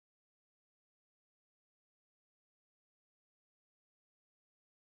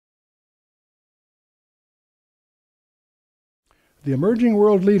the emerging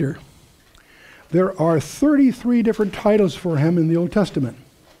world leader. There are 33 different titles for him in the Old Testament.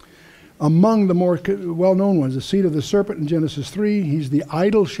 Among the more well-known ones, the seed of the serpent in Genesis 3. He's the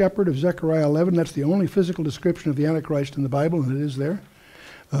idol shepherd of Zechariah 11. That's the only physical description of the Antichrist in the Bible, and it is there.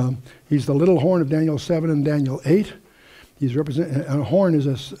 He's the little horn of Daniel 7 and Daniel 8. He's a horn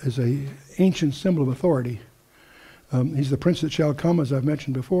is a ancient symbol of authority. He's the prince that shall come, as I've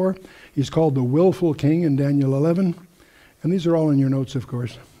mentioned before. He's called the willful king in Daniel 11. And these are all in your notes, of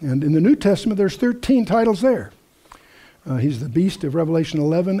course. And in the New Testament, there's 13 titles there. He's the beast of Revelation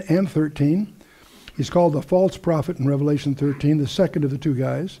 11 and 13. He's called the false prophet in Revelation 13, the second of the two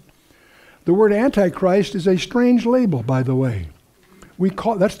guys. The word Antichrist is a strange label, by the way.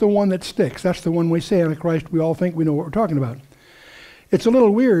 That's the one that sticks. That's the one we say Antichrist. We all think we know what we're talking about. It's a little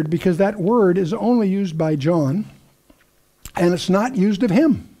weird because that word is only used by John, and it's not used of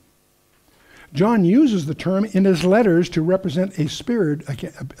him. John uses the term in his letters to represent a spirit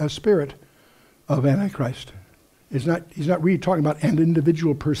of Antichrist. He's not really talking about an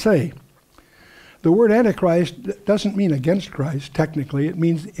individual per se. The word Antichrist doesn't mean against Christ, technically. It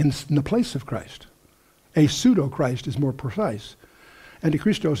means in the place of Christ. A pseudo-Christ is more precise.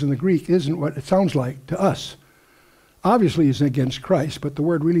 Antichristos in the Greek isn't what it sounds like to us. Obviously he's against Christ, but the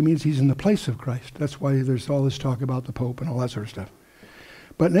word really means he's in the place of Christ. That's why there's all this talk about the Pope and all that sort of stuff.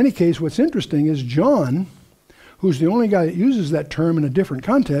 But in any case, what's interesting is John, who's the only guy that uses that term in a different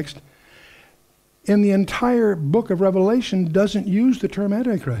context, in the entire book of Revelation doesn't use the term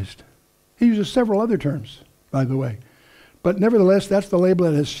Antichrist. He uses several other terms, by the way. But nevertheless, that's the label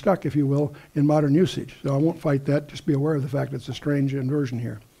that has stuck, if you will, in modern usage. So I won't fight that. Just be aware of the fact that it's a strange inversion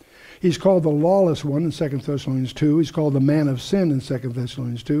here. He's called the lawless one in 2 Thessalonians 2. He's called the man of sin in 2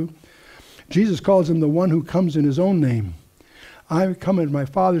 Thessalonians 2. Jesus calls him the one who comes in his own name. I come in my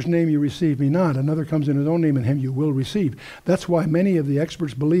Father's name, you receive me not. Another comes in his own name, and him you will receive. That's why many of the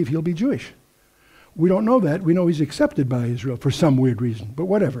experts believe he'll be Jewish. We don't know that. We know he's accepted by Israel for some weird reason, but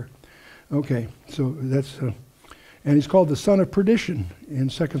whatever. Okay, so that's... and he's called the son of perdition in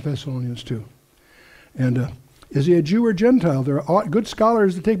 2 Thessalonians 2. And is he a Jew or Gentile? There are good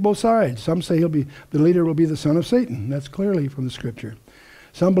scholars that take both sides. Some say the leader will be the son of Satan. That's clearly from the scripture.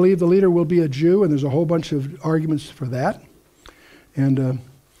 Some believe the leader will be a Jew, and there's a whole bunch of arguments for that. And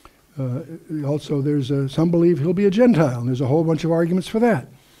also there's some believe he'll be a Gentile, and there's a whole bunch of arguments for that.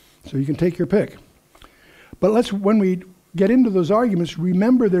 So you can take your pick. But when we get into those arguments,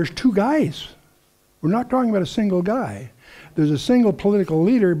 remember there's two guys. We're not talking about a single guy. There's a single political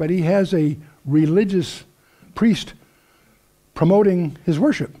leader, but he has a religious priest promoting his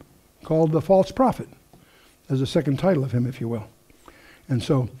worship called the false prophet, as a second title of him, if you will. And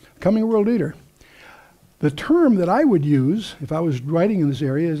so, coming world leader. The term that I would use if I was writing in this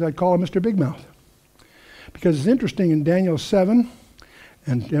area is I'd call him Mr. Big Mouth. Because it's interesting in Daniel 7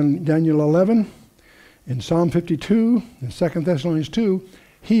 and in Daniel 11, in Psalm 52, in 2 Thessalonians 2,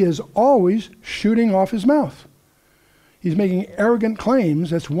 he is always shooting off his mouth. He's making arrogant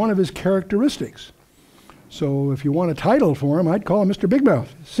claims. That's one of his characteristics. So if you want a title for him, I'd call him Mr. Big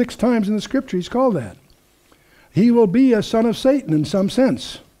Mouth. 6 times in the scripture he's called that. He will be a son of Satan in some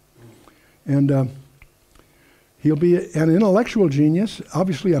sense. And he'll be an intellectual genius,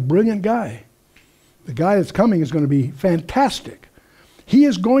 obviously a brilliant guy. The guy that's coming is going to be fantastic. He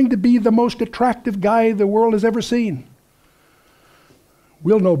is going to be the most attractive guy the world has ever seen.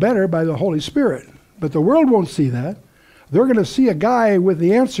 We'll know better by the Holy Spirit, but the world won't see that. They're going to see a guy with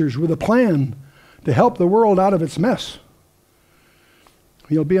the answers, with a plan to help the world out of its mess.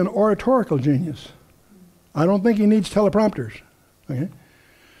 He'll be an oratorical genius. I don't think he needs teleprompters. Okay?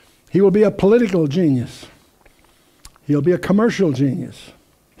 He will be a political genius. He'll be a commercial genius.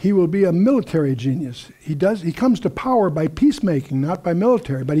 He will be a military genius. He comes to power by peacemaking, not by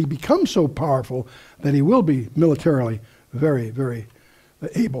military, but he becomes so powerful that he will be militarily very, very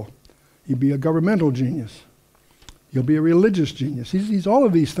able. He'll be a governmental genius. He'll be a religious genius. He's all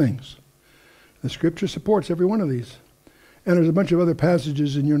of these things. The scripture supports every one of these. And there's a bunch of other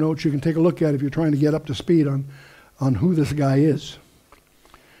passages in your notes you can take a look at if you're trying to get up to speed on who this guy is.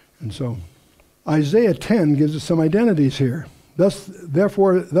 And so Isaiah 10 gives us some identities here.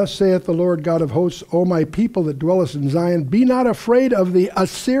 Therefore, thus saith the Lord God of hosts, O my people that dwellest in Zion, be not afraid of the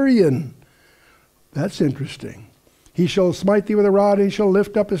Assyrian. That's interesting. He shall smite thee with a rod, and he shall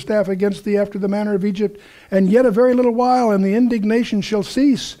lift up his staff against thee after the manner of Egypt. And yet a very little while, and the indignation shall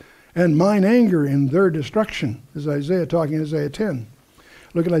cease, and mine anger in their destruction. This is Isaiah talking in Isaiah 10.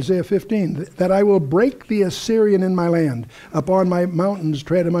 Look at Isaiah 15. That I will break the Assyrian in my land, upon my mountains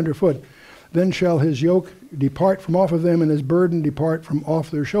tread him underfoot. Then shall his yoke depart from off of them, and his burden depart from off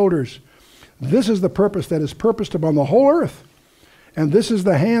their shoulders. This is the purpose that is purposed upon the whole earth, And this is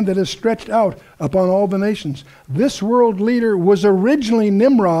the hand that is stretched out upon all the nations. This world leader was originally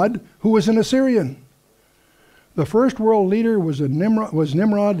Nimrod, who was an Assyrian. The first world leader was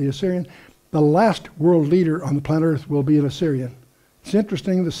Nimrod, the Assyrian. The last world leader on the planet Earth will be an Assyrian. It's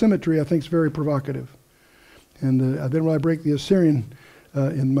interesting. The symmetry, I think, is very provocative. And then will I break the Assyrian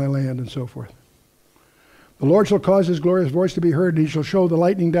in my land, and so forth. The Lord shall cause his glorious voice to be heard, and he shall show the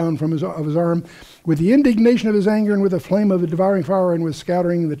lightning down from his arm, with the indignation of his anger, and with the flame of the devouring fire, and with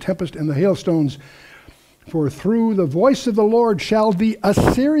scattering the tempest and the hailstones. For through the voice of the Lord shall the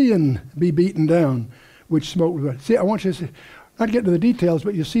Assyrian be beaten down, which smote with it. See, I want you to not get into the details,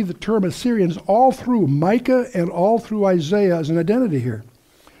 but you see the term Assyrians all through Micah and all through Isaiah as an identity here.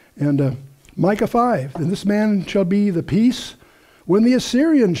 And Micah 5, and this man shall be the peace when the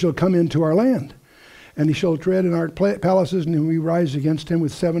Assyrian shall come into our land. And he shall tread in our palaces, and we rise against him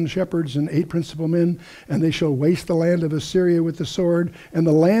with 7 shepherds and 8 principal men, and they shall waste the land of Assyria with the sword, and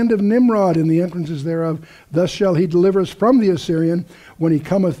the land of Nimrod in the entrances thereof. Thus shall he deliver us from the Assyrian, when he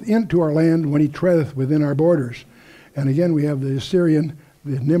cometh into our land, when he treadeth within our borders. And again, we have the Assyrian,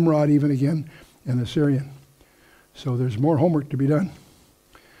 the Nimrod even again, and the Assyrian. So there's more homework to be done.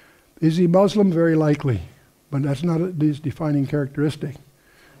 Is he Muslim? Very likely, but that's not his defining characteristic.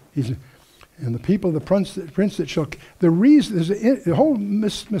 And the people of the prince that shall... The reason, there's a whole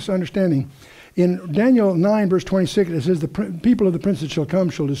misunderstanding. In Daniel 9, verse 26, it says, the people of the prince that shall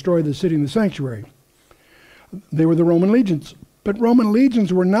come shall destroy the city and the sanctuary. They were the Roman legions. But Roman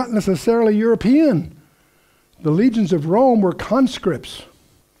legions were not necessarily European. The legions of Rome were conscripts.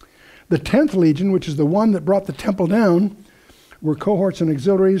 The 10th legion, which is the one that brought the temple down, were cohorts and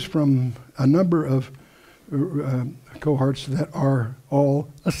auxiliaries from a number of cohorts that are all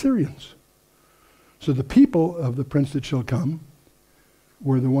Assyrians. So the people of the prince that shall come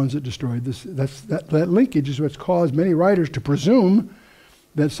were the ones that destroyed this. That linkage is what's caused many writers to presume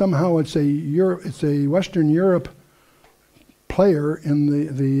that somehow it's a Western Europe player in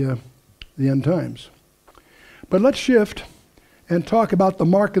the end times. But let's shift and talk about the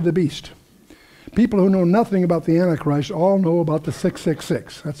mark of the beast. People who know nothing about the Antichrist all know about the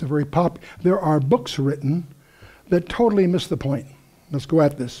 666. That's a very there are books written that totally miss the point. Let's go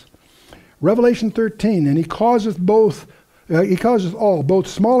at this. Revelation 13, and he causeth all, both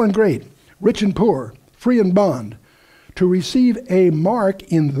small and great, rich and poor, free and bond, to receive a mark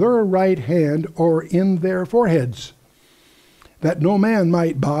in their right hand or in their foreheads, that no man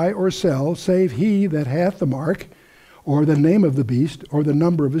might buy or sell, save he that hath the mark, or the name of the beast, or the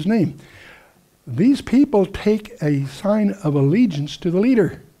number of his name. These people take a sign of allegiance to the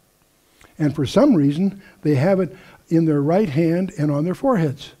leader, and for some reason they have it in their right hand and on their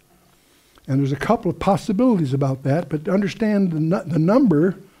foreheads. And there's a couple of possibilities about that, but understand the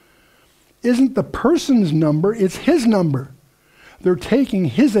number isn't the person's number, it's his number. They're taking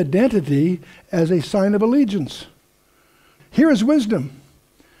his identity as a sign of allegiance. Here is wisdom.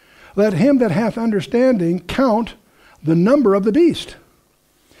 Let him that hath understanding count the number of the beast,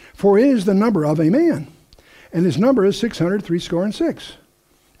 for it is the number of a man, and his number is 666.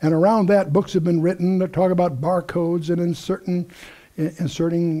 And around that, books have been written that talk about barcodes and inserting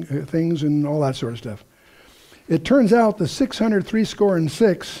things and all that sort of stuff. It turns out the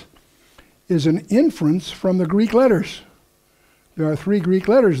 666 is an inference from the Greek letters. There are 3 Greek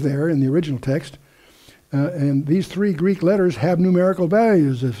letters there in the original text, and these 3 Greek letters have numerical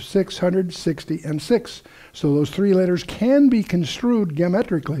values of 660 and 6. So those 3 letters can be construed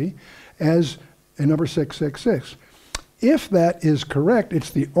geometrically as a number 666. If that is correct, it's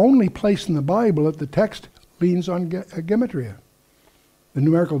the only place in the Bible that the text leans on gematria, the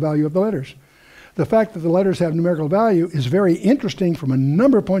numerical value of the letters. The fact that the letters have numerical value is very interesting from a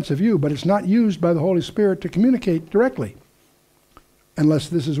number of points of view, but it's not used by the Holy Spirit to communicate directly, unless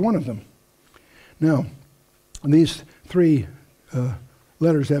this is one of them. Now, these 3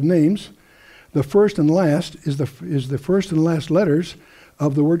 letters have names. The first and last is the first and last letters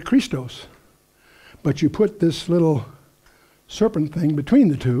of the word Christos. But you put this little serpent thing between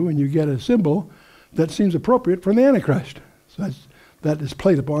the two, and you get a symbol that seems appropriate for the Antichrist. So that is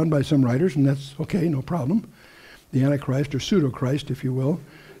played upon by some writers, and that's okay, no problem. The Antichrist, or pseudo-Christ, if you will,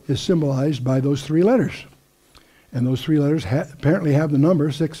 is symbolized by those 3 letters. And those 3 letters apparently have the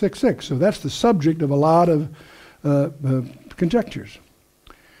number 666. So that's the subject of a lot of conjectures.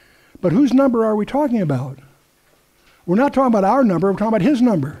 But whose number are we talking about? We're not talking about our number, we're talking about his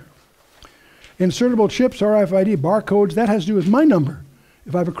number. Insertable chips, RFID, barcodes, that has to do with my number.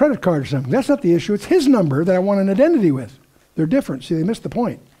 If I have a credit card or something, that's not the issue. It's his number that I want an identity with. They're different. See, they missed the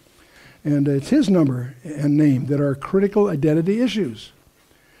point. And it's his number and name that are critical identity issues.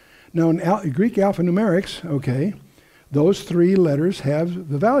 Now, in Greek alphanumerics, okay, Those three letters have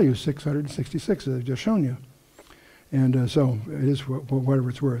the value 666, as I've just shown you. And so it is whatever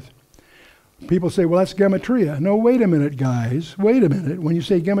it's worth. People say, well, that's gematria. No, wait a minute, guys. Wait a minute. When you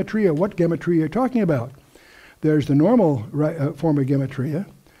say gematria, what gematria are you talking about? There's the normal form of gematria.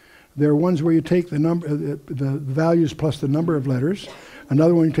 There are ones where you take the number, the values plus the number of letters.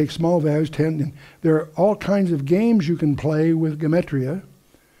 Another one you take small values, 10. There are all kinds of games you can play with gematria.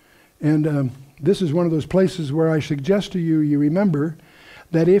 And this is one of those places where I suggest to you, you remember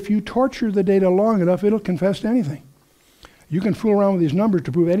that if you torture the data long enough, it'll confess to anything. You can fool around with these numbers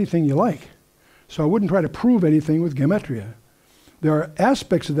to prove anything you like. So I wouldn't try to prove anything with gematria. There are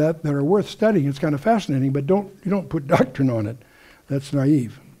aspects of that that are worth studying. It's kind of fascinating, but you don't put doctrine on it. That's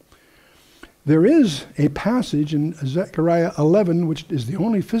naive. There is a passage in Zechariah 11, which is the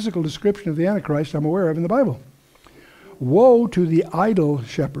only physical description of the Antichrist I'm aware of in the Bible. Woe to the idol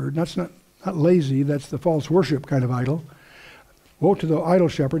shepherd. That's not lazy, that's the false worship kind of idol. Woe to the idol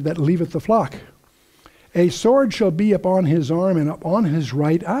shepherd that leaveth the flock. A sword shall be upon his arm and upon his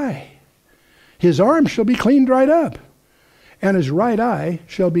right eye. His arm shall be clean dried up, and his right eye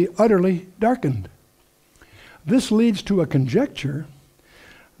shall be utterly darkened. This leads to a conjecture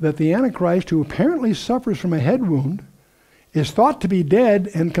that the Antichrist, who apparently suffers from a head wound, is thought to be dead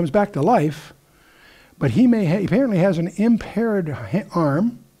and comes back to life, but he apparently has an impaired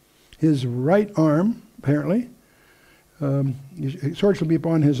arm, his right arm, apparently. His sword shall be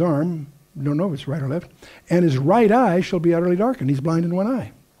upon his arm, don't know if it's right or left, and his right eye shall be utterly darkened. He's blind in one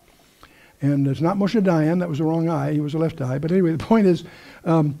eye. And it's not Moshe Dayan, that was the wrong eye, he was a left eye. But anyway, the point is,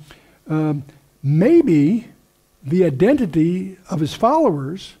 maybe the identity of his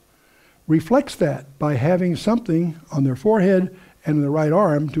followers reflects that by having something on their forehead and in the right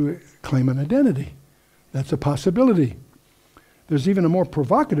arm to claim an identity. That's a possibility. There's even a more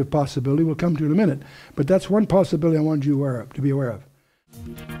provocative possibility we'll come to in a minute. But that's one possibility I wanted you to be aware of.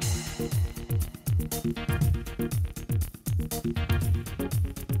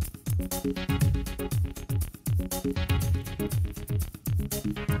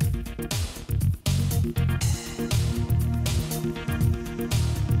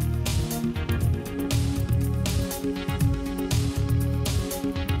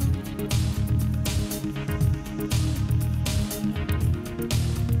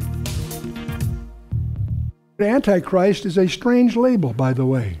 Antichrist is a strange label, by the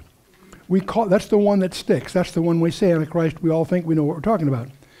way. That's the one that sticks. That's the one we say Antichrist, we all think we know what we're talking about.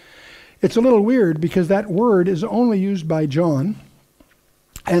 It's a little weird because that word is only used by John,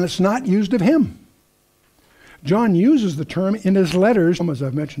 and it's not used of him. John uses the term in his letters. As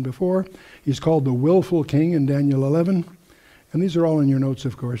I've mentioned before, he's called the willful king in Daniel 11, and these are all in your notes,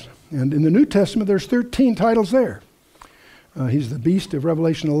 of course. And in the New Testament, there's 13 titles there. He's the beast of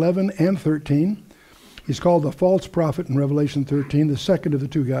Revelation 11 and 13. He's called the false prophet in Revelation 13, the second of the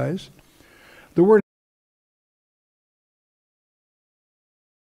two guys. The word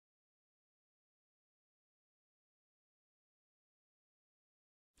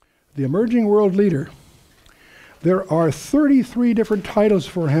the emerging world leader. There are 33 different titles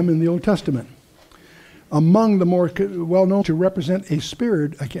for him in the Old Testament. Among the more well-known to represent a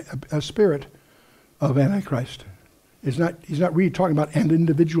spirit of Antichrist. He's not really talking about an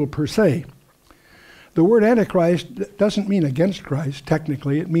individual per se. The word Antichrist doesn't mean against Christ,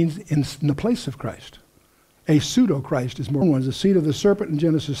 technically. It means in the place of Christ. A pseudo-Christ is more. One's the seed of the serpent in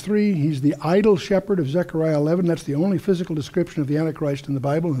Genesis 3. He's the idol shepherd of Zechariah 11. That's the only physical description of the Antichrist in the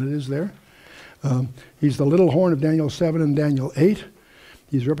Bible, and it is there. He's the little horn of Daniel 7 and Daniel 8.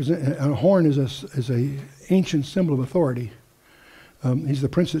 A horn is a ancient symbol of authority. He's the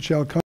prince that shall come.